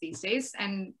space these days,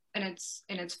 and in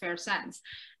its fair sense.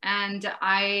 And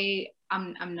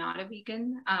I'm not a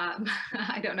vegan.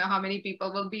 I don't know how many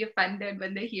people will be offended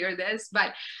when they hear this,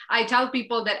 but I tell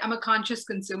people that I'm a conscious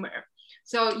consumer.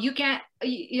 So you can't,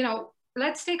 you know,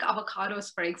 let's take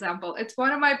avocados, for example. It's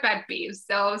one of my pet peeves.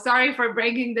 So sorry for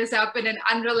bringing this up in an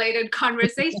unrelated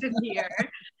conversation here.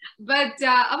 But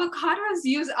avocados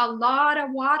use a lot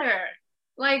of water.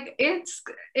 Like and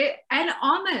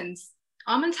almonds.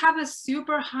 Almonds have a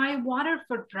super high water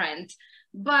footprint.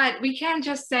 But we can't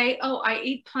just say, oh, I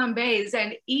eat plant-based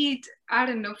and eat, I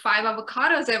don't know, 5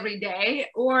 avocados every day,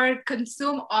 or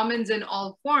consume almonds in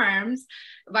all forms,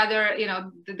 whether, you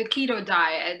know, the keto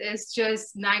diet is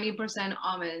just 90%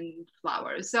 almond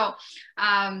flour. So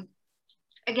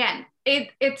again,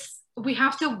 we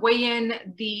have to weigh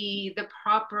in the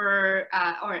proper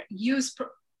or use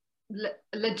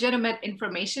legitimate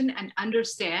information and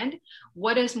understand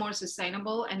what is more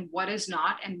sustainable and what is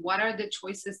not, and what are the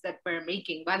choices that we're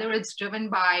making, whether it's driven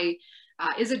by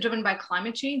is it driven by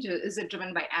climate change, is it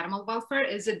driven by animal welfare,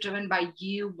 is it driven by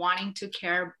you wanting to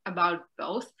care about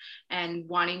both and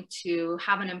wanting to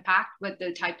have an impact with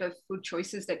the type of food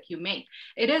choices that you make.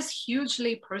 It is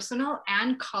hugely personal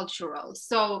and cultural,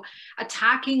 so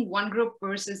attacking one group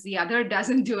versus the other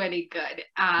doesn't do any good.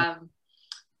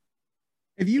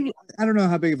 Have you, I don't know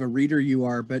how big of a reader you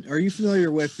are, but are you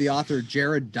familiar with the author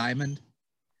Jared Diamond?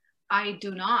 I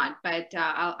do not, but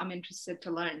I'm interested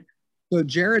to learn. So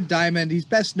Jared Diamond, he's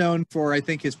best known for, I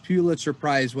think his Pulitzer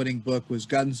Prize winning book was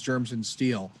Guns, Germs, and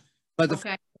Steel. But the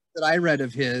book that I read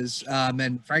of his,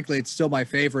 and frankly, it's still my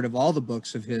favorite of all the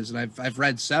books of his, and I've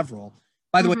read several.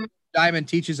 By the way, Diamond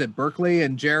teaches at Berkeley,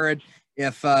 and Jared,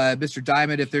 if Mr.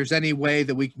 Diamond, if there's any way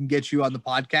that we can get you on the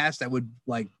podcast, that would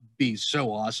be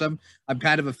so awesome. I'm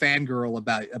kind of a fangirl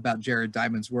about Jared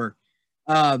Diamond's work.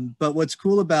 But what's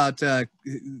cool about the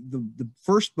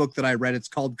first book that I read, it's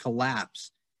called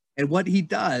Collapse. And what he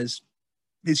does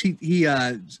is he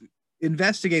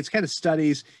investigates, kind of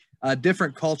studies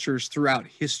different cultures throughout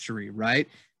history, right?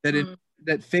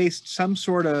 That faced some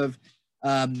sort of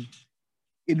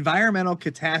environmental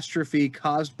catastrophe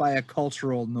caused by a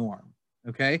cultural norm,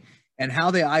 okay? And how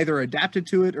they either adapted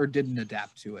to it or didn't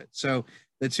adapt to it. So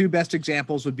the two best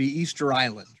examples would be Easter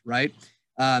Island, right?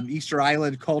 Easter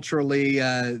Island culturally,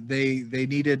 they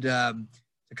needed to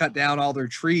cut down all their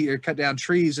cut down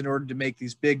trees in order to make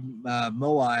these big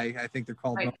moai. I think they're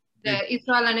called. Right. The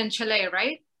Easter Island in Chile,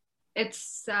 right?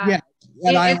 It's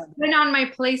it's been on my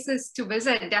places to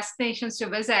visit, destinations to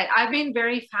visit. I've been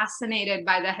very fascinated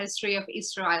by the history of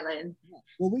Easter Island.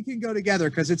 Well, we can go together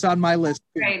because it's on my list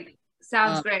too. Great.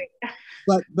 Sounds great.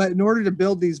 But in order to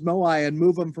build these moai and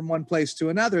move them from one place to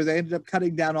another, they ended up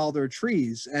cutting down all their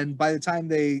trees. And by the time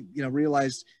they,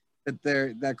 realized that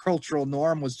that cultural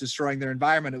norm was destroying their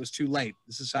environment, it was too late.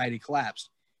 The society collapsed.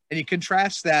 And you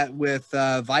contrast that with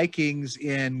Vikings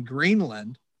in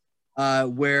Greenland,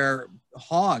 where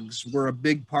hogs were a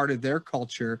big part of their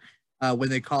culture when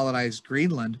they colonized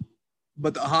Greenland.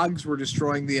 But the hogs were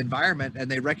destroying the environment, and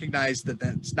they recognized that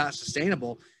that's not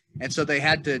sustainable. And so they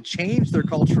had to change their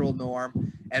cultural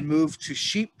norm and move to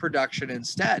sheep production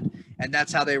instead. And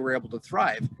that's how they were able to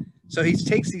thrive. So he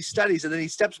takes these studies and then he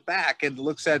steps back and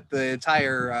looks at the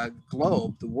entire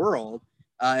globe, the world,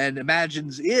 and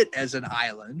imagines it as an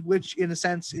island, which in a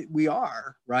sense we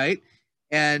are, right?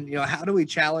 And, how do we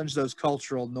challenge those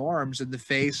cultural norms in the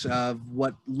face of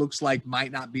what looks like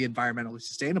might not be environmentally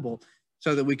sustainable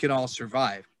so that we can all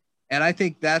survive? And I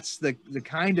think that's the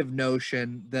kind of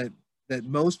notion that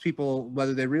most people,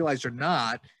 whether they realize or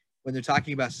not, when they're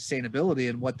talking about sustainability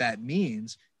and what that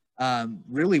means,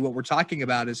 really what we're talking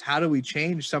about is how do we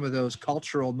change some of those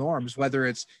cultural norms, whether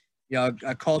it's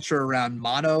a culture around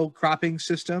monocropping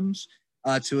systems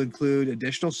to include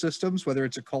additional systems, whether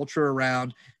it's a culture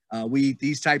around we eat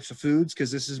these types of foods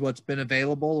because this is what's been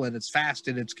available and it's fast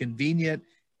and it's convenient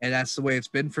and that's the way it's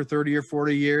been for 30 or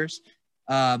 40 years.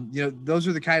 Those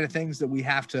are the kind of things that we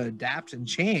have to adapt and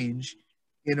change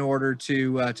in order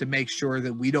to make sure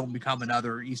that we don't become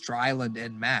another Easter Island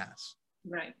en masse.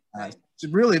 Right. It's a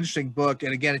really interesting book.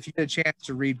 And again, if you get a chance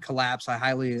to read Collapse, I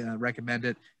highly recommend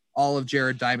it. All of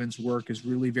Jared Diamond's work is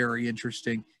really very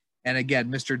interesting. And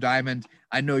again, Mr. Diamond,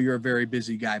 I know you're a very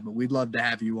busy guy, but we'd love to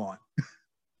have you on.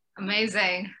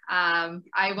 Amazing.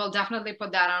 I will definitely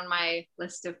put that on my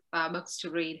list of books to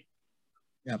read.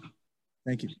 Yep.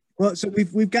 Thank you. Well, so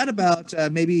we've got about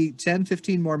maybe 10,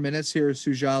 15 more minutes here,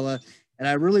 Sujala. And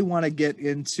I really want to get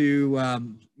into,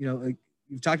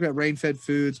 you've talked about Rainfed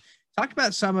Foods. Talk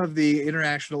about some of the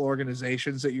international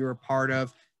organizations that you're a part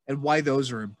of and why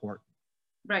those are important.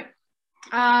 Right.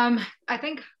 I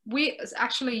think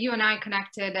you and I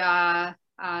connected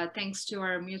thanks to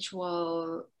our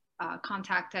mutual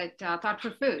contact at Thought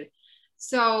for Food.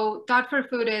 So Thought for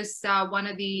Food is one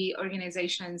of the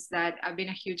organizations that I've been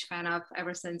a huge fan of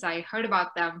ever since I heard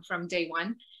about them from day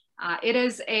one. It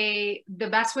is the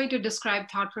best way to describe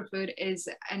Thought for Food is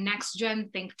a next-gen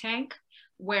think tank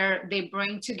where they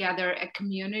bring together a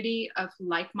community of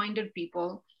like-minded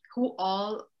people who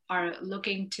all are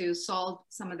looking to solve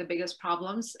some of the biggest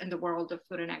problems in the world of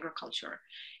food and agriculture.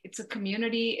 It's a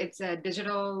community, it's a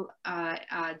digital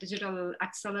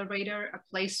accelerator, a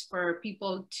place for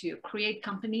people to create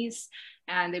companies,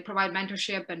 and they provide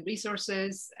mentorship and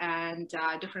resources and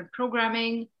different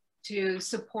programming to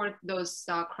support those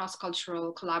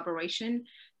cross-cultural collaboration.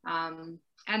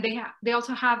 And they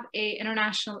also have an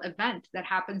international event that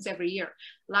happens every year.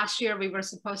 Last year, we were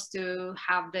supposed to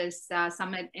have this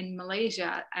summit in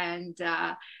Malaysia, and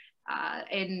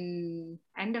in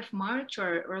end of March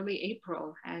or early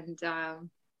April. And the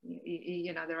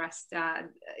rest, I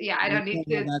don't need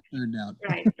to. That turned out.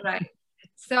 Right.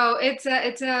 So it's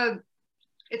an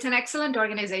excellent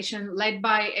organization led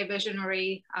by a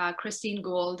visionary, Christine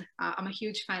Gould. I'm a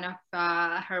huge fan of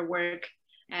her work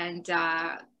and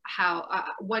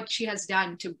what she has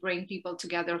done to bring people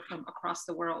together from across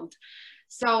the world.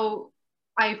 So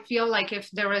I feel like if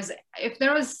there is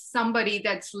somebody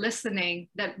that's listening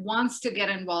that wants to get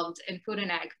involved in food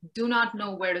and ag, do not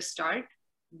know where to start,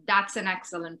 that's an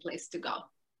excellent place to go.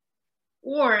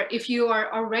 Or if you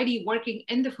are already working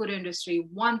in the food industry,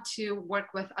 want to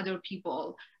work with other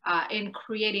people in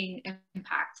creating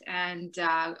impact and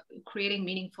creating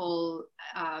meaningful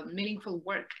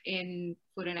work in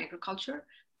food and agriculture,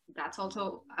 that's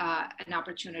also an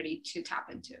opportunity to tap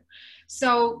into.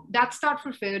 So that's Thought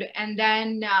for Food. And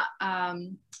then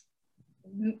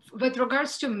with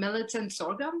regards to millets and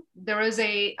sorghum, there is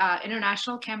a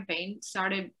international campaign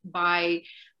started by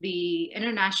the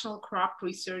International Crop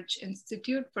Research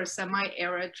Institute for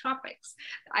Semi-Arid Tropics.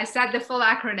 I said the full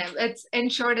acronym. In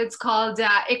short, it's called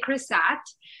ICRISAT.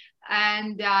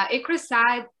 And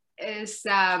ICRISAT is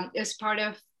part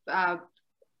of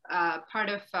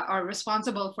or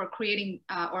responsible for creating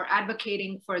or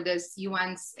advocating for this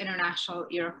UN's International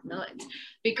Year of Millet,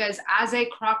 because as a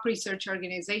crop research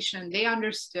organization, they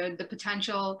understood the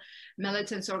potential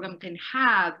millets and sorghum can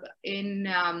have in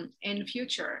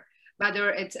future, whether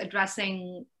it's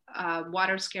addressing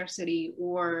water scarcity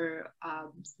or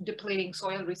depleting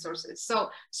soil resources. So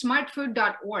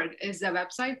smartfood.org is the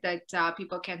website that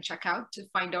people can check out to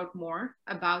find out more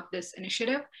about this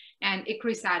initiative. And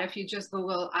ICRISAT, if you just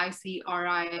Google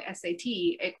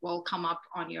ICRISAT, it will come up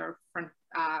on your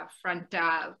front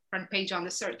page on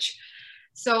the search.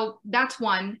 So that's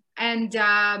one. And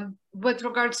with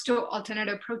regards to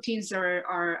alternative proteins, there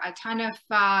are a ton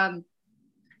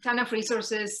of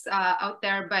resources out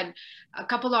there, but a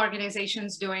couple of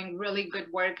organizations doing really good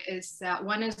work is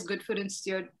one is Good Food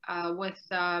Institute with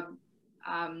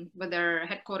their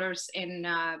headquarters in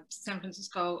San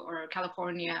Francisco or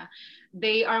California.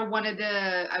 They are one of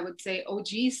the, I would say,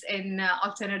 OGs in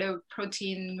alternative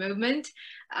protein movement.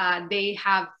 They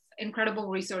have incredible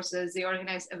resources. They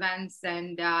organize events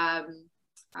and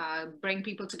bring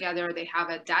people together. They have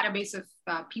a database of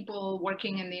people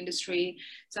working in the industry,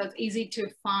 so it's easy to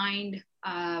find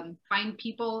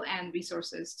people and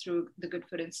resources through the Good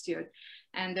Food Institute.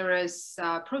 And there is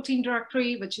Protein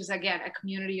Directory, which is again a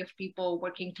community of people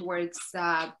working towards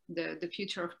the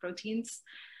future of proteins,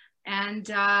 and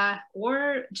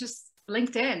or just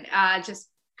LinkedIn, just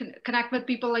connect with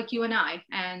people like you and I,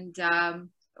 and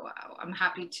I'm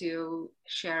happy to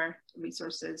share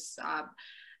resources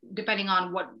depending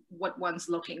on what one's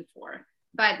looking for.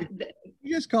 But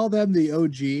you just call them the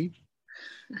OG.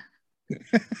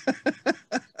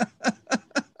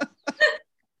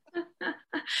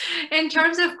 In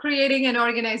terms of creating an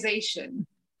organization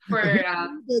for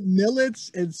the millets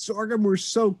and sorghum were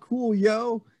so cool,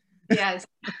 yo. Yes.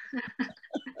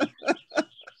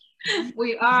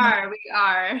 We are.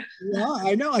 Yeah,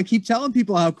 I know. I keep telling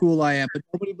people how cool I am, but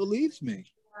nobody believes me.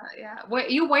 Yeah.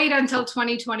 You wait until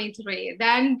 2023,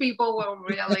 then people will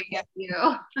really get you.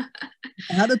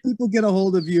 How do people get a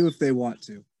hold of you if they want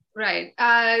to? Right.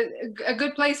 A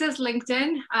good place is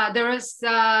LinkedIn. There is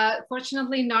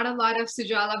fortunately not a lot of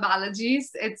Sujala Balajis.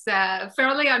 It's a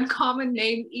fairly uncommon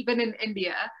name even in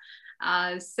India.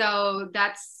 So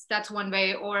that's one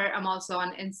way. Or I'm also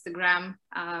on Instagram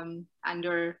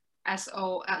under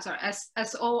SO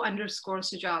underscore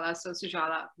Sujala. So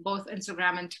Sujala, both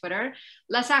Instagram and Twitter.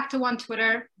 Less active on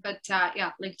Twitter, but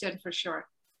yeah, LinkedIn for sure.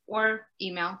 Or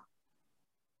email.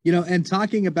 You know, and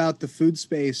talking about the food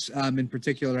space in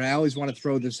particular, I always want to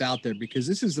throw this out there because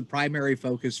this is the primary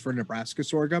focus for Nebraska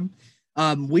sorghum.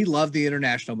 We love the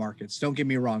international markets. Don't get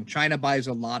me wrong. China buys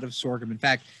a lot of sorghum. In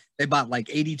fact, they bought like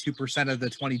 82% of the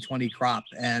 2020 crop,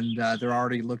 and they're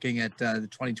already looking at the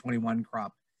 2021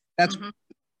 crop. That's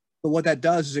But what that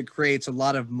does is it creates a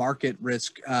lot of market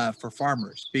risk for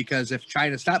farmers, because if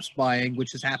China stops buying,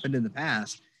 which has happened in the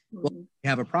past, well, we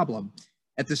have a problem.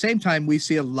 At the same time, we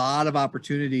see a lot of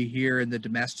opportunity here in the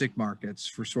domestic markets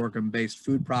for sorghum-based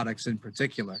food products in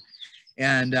particular.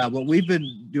 And what we've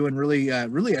been doing really,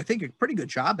 I think a pretty good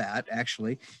job at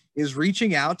actually is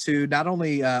reaching out to not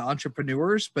only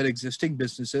entrepreneurs, but existing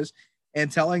businesses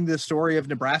and telling the story of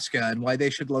Nebraska and why they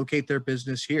should locate their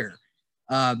business here.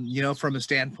 You know, from a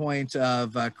standpoint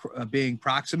of being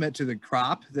proximate to the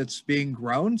crop that's being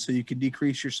grown, so you can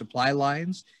decrease your supply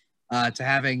lines, to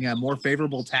having a more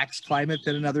favorable tax climate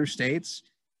than in other states,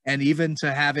 and even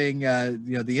to having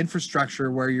you know, the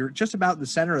infrastructure where you're just about in the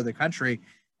center of the country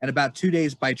and about 2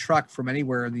 days by truck from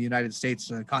anywhere in the United States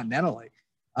continentally.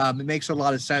 It makes a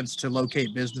lot of sense to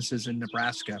locate businesses in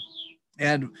Nebraska.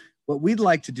 And what we'd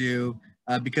like to do,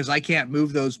 because I can't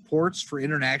move those ports for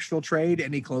international trade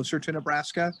any closer to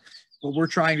Nebraska, what we're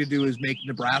trying to do is make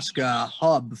Nebraska a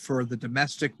hub for the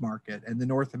domestic market and the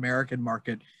North American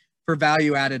market for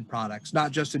value-added products,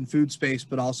 not just in food space,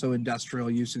 but also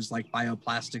industrial uses like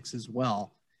bioplastics as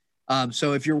well.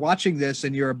 So if you're watching this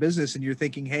and you're a business and you're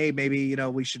thinking, hey, maybe, you know,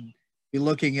 we should be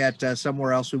looking at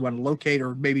somewhere else we want to locate,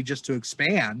 or maybe just to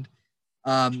expand,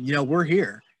 you know, we're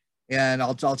here. And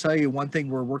I'll tell you one thing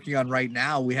we're working on right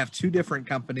now. We have two different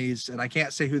companies, and I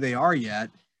can't say who they are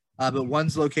yet, but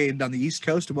one's located on the East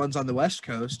Coast and one's on the West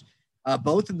Coast,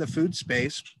 both in the food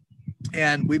space.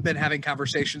 And we've been having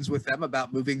conversations with them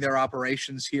about moving their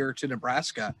operations here to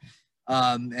Nebraska.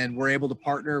 And we're able to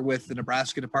partner with the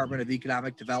Nebraska Department of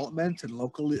Economic Development and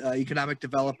local economic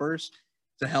developers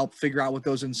to help figure out what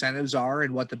those incentives are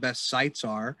and what the best sites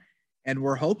are. And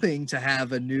we're hoping to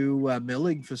have a new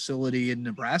milling facility in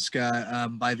Nebraska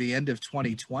by the end of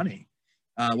 2020,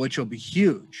 which will be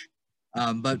huge.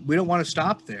 But we don't want to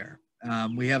stop there.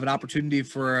 We have an opportunity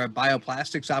for a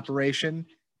bioplastics operation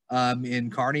in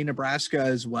Kearney, Nebraska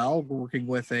as well. We're working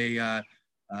with a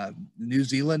New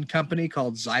Zealand company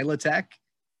called Xylotech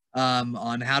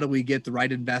on how do we get the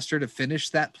right investor to finish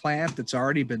that plant that's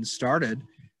already been started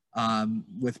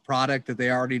with product that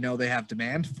they already know they have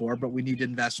demand for, but we need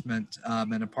investment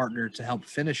and a partner to help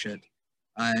finish it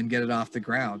and get it off the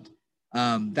ground.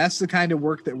 That's the kind of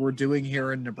work that we're doing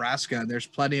here in Nebraska, and there's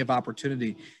plenty of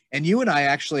opportunity. And you and I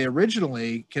actually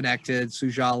originally connected,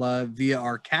 Sujala, via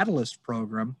our Catalyst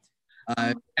program.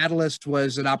 Catalyst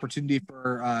was an opportunity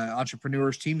for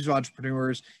entrepreneurs, teams of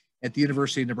entrepreneurs at the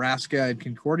University of Nebraska and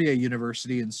Concordia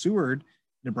University in Seward,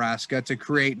 Nebraska, to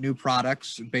create new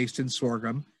products based in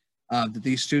sorghum that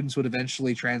these students would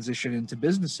eventually transition into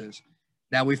businesses.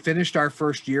 Now, we finished our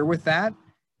first year with that,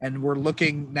 and we're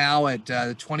looking now at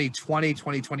the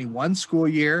 2020-2021 school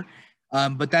year,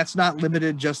 but that's not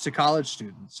limited just to college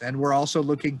students. And we're also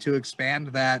looking to expand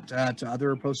that to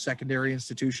other post-secondary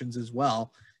institutions as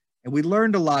well. And we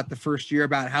learned a lot the first year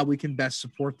about how we can best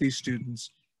support these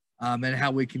students and how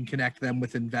we can connect them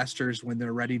with investors when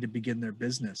they're ready to begin their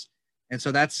business. And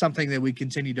so that's something that we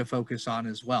continue to focus on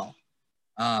as well.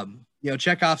 You know,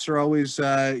 checkoffs are always,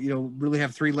 you know, really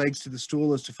have three legs to the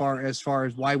stool as far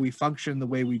as why we function the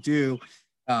way we do.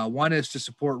 One is to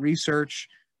support research,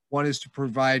 one is to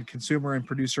provide consumer and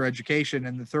producer education,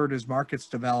 and the third is markets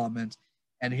development.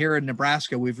 And here in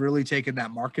Nebraska, we've really taken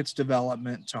that markets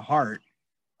development to heart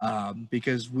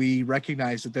because we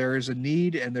recognize that there is a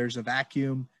need and there's a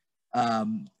vacuum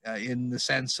in the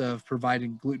sense of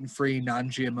providing gluten-free,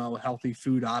 non-GMO, healthy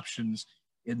food options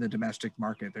in the domestic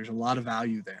market. There's a lot of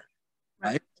value there.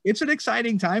 It's an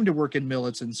exciting time to work in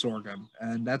millets and sorghum,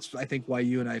 and that's, I think, why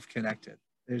you and I have connected.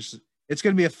 It's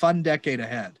going to be a fun decade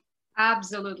ahead.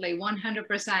 Absolutely,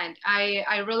 100%.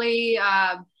 I really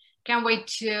Can't wait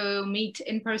to meet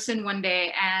in person one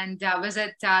day and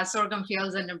visit sorghum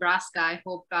fields in Nebraska. I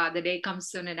hope the day comes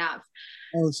soon enough.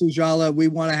 Oh, Sujala, we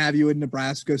want to have you in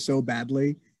Nebraska so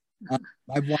badly.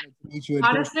 I've wanted to meet you in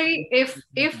Honestly,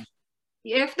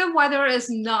 if the weather is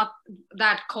not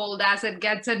that cold as it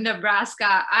gets in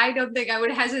Nebraska, I don't think I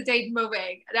would hesitate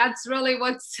moving. That's really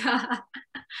what's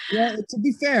Well, to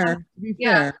be fair,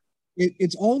 yeah.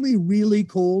 it's only really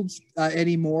cold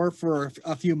anymore for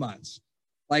a few months.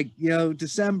 Like,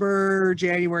 December,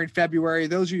 January, and February,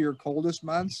 those are your coldest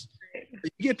months.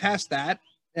 But you get past that,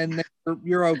 and then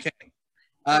you're okay.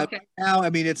 Okay. Right now, I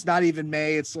mean, it's not even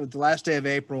May. It's the last day of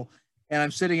April, and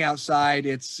I'm sitting outside.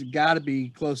 It's got to be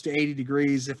close to 80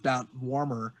 degrees, if not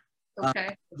warmer.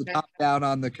 Okay. The top down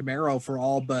on the Camaro for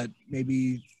all but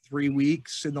maybe 3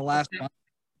 weeks in the last month.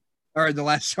 Or in the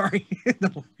last, sorry,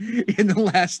 in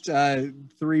the last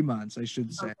 3 months, I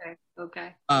should say.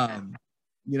 Okay.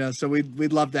 So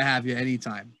we'd love to have you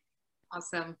anytime.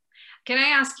 Awesome. Can I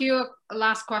ask you a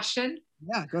last question?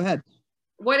 Yeah, go ahead.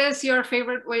 What is your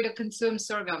favorite way to consume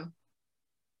sorghum?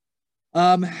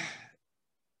 I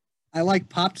like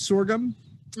popped sorghum.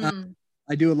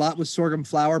 I do a lot with sorghum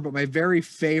flour, but my very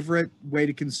favorite way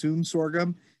to consume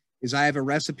sorghum is I have a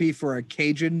recipe for a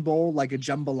Cajun bowl, like a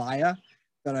jambalaya,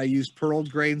 that I use pearled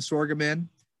grain sorghum in.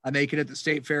 I make it at the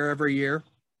state fair every year.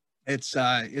 It's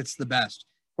the best.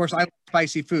 Of course, I like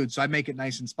spicy food, so I make it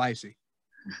nice and spicy.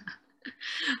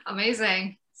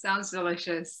 Amazing. Sounds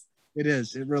delicious. It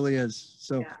is. It really is.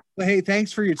 So, but hey,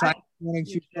 thanks for your time.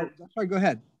 Sorry, go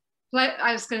ahead.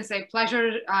 I was going to say,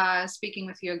 pleasure speaking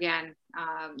with you again,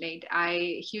 Nate.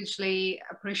 I hugely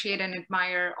appreciate and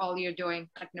admire all you're doing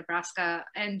at Nebraska,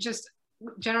 and just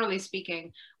generally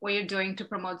speaking, what you're doing to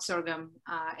promote sorghum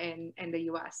in the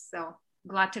U.S. So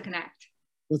glad to connect.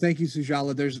 Well, thank you,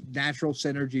 Sujala. There's natural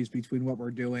synergies between what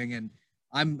we're doing, and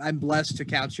I'm blessed to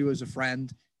count you as a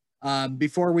friend.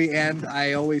 Before we end,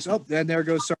 I always then there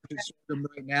goes Sergeant Sorghum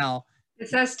right now. It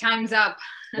says time's up.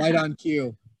 Right on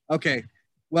cue. Okay.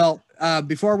 Well,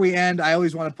 before we end, I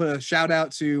always want to put a shout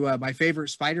out to my favorite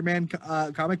Spider-Man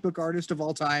comic book artist of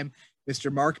all time,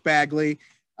 Mr. Mark Bagley.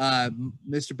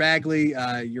 Mr. Bagley,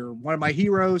 you're one of my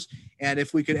heroes, and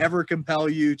if we could ever compel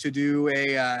you to do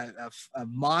a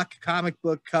mock comic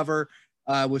book cover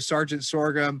with Sergeant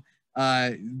Sorghum,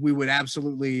 we would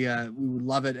absolutely we would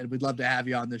love it, and we'd love to have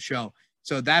you on the show.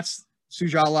 So that's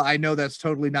Sujala. I know that's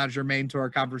totally not germane to our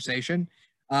conversation,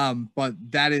 but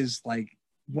that is like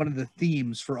one of the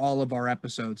themes for all of our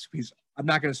episodes. Because I'm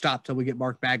not going to stop till we get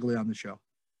Mark Bagley on the show.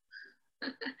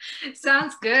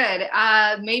 Sounds good.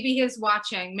 Maybe he's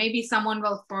watching. Maybe someone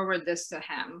will forward this to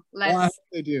him. I hope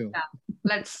they do. Yeah,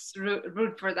 let's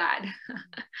root for that.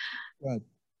 Good.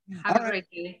 Have a great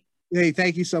day. Hey,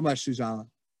 thank you so much, Sujala.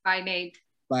 Bye, Nate.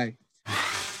 Bye.